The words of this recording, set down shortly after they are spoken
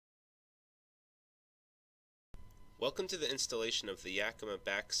Welcome to the installation of the Yakima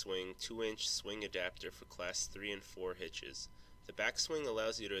BackSwing 2-inch swing adapter for Class 3 and 4 hitches. The BackSwing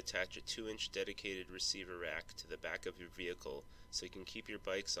allows you to attach a 2-inch dedicated receiver rack to the back of your vehicle so you can keep your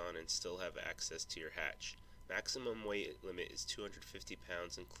bikes on and still have access to your hatch. Maximum weight limit is 250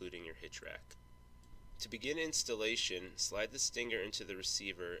 pounds including your hitch rack. To begin installation, slide the stinger into the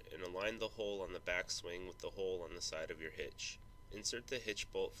receiver and align the hole on the BackSwing with the hole on the side of your hitch. Insert the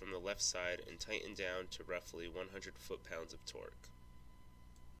hitch bolt from the left side and tighten down to roughly 100 foot-pounds of torque.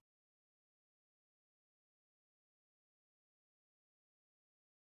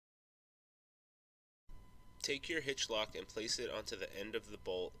 Take your hitch lock and place it onto the end of the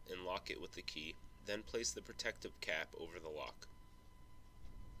bolt and lock it with the key. Then place the protective cap over the lock.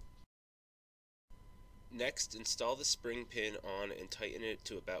 Next, install the spring pin on and tighten it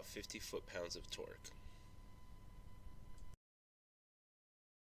to about 50 foot-pounds of torque.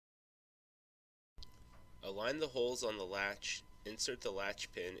 Align the holes on the latch, insert the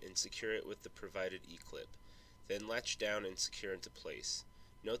latch pin and secure it with the provided E-clip. Then latch down and secure into place.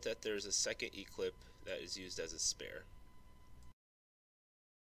 Note that there is a second E-clip that is used as a spare.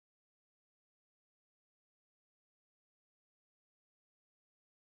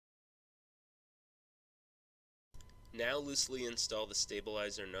 Now loosely install the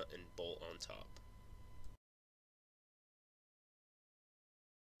stabilizer nut and bolt on top.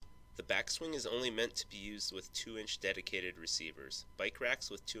 The BackSwing is only meant to be used with 2-inch dedicated receivers. Bike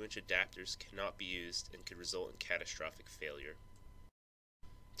racks with 2-inch adapters cannot be used and could result in catastrophic failure.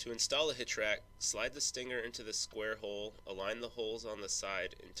 To install a hitch rack, slide the stinger into the square hole, align the holes on the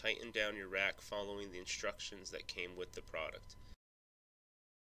side, and tighten down your rack following the instructions that came with the product.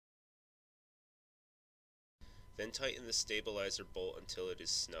 Then tighten the stabilizer bolt until it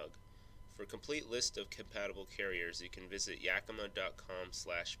is snug. For a complete list of compatible carriers, you can visit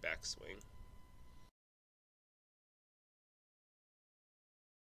yakima.com/backswing.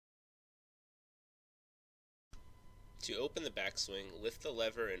 To open the BackSwing, lift the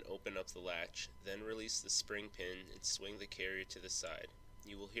lever and open up the latch, then release the spring pin and swing the carrier to the side.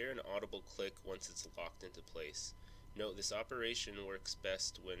 You will hear an audible click once it's locked into place. Note this operation works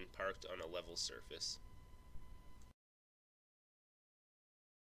best when parked on a level surface.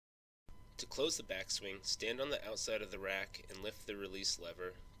 To close the BackSwing, stand on the outside of the rack and lift the release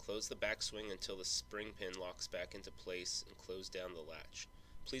lever. Close the BackSwing until the spring pin locks back into place and close down the latch.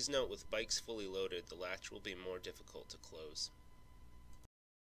 Please note, with bikes fully loaded, the latch will be more difficult to close.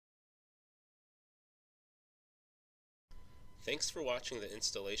 Thanks for watching the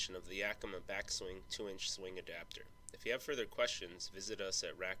installation of the Yakima BackSwing 2-inch swing adapter. If you have further questions, visit us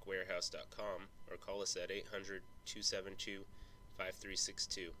at rackwarehouse.com or call us at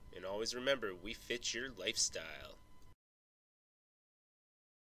 800-272-5362. And always remember, we fit your lifestyle.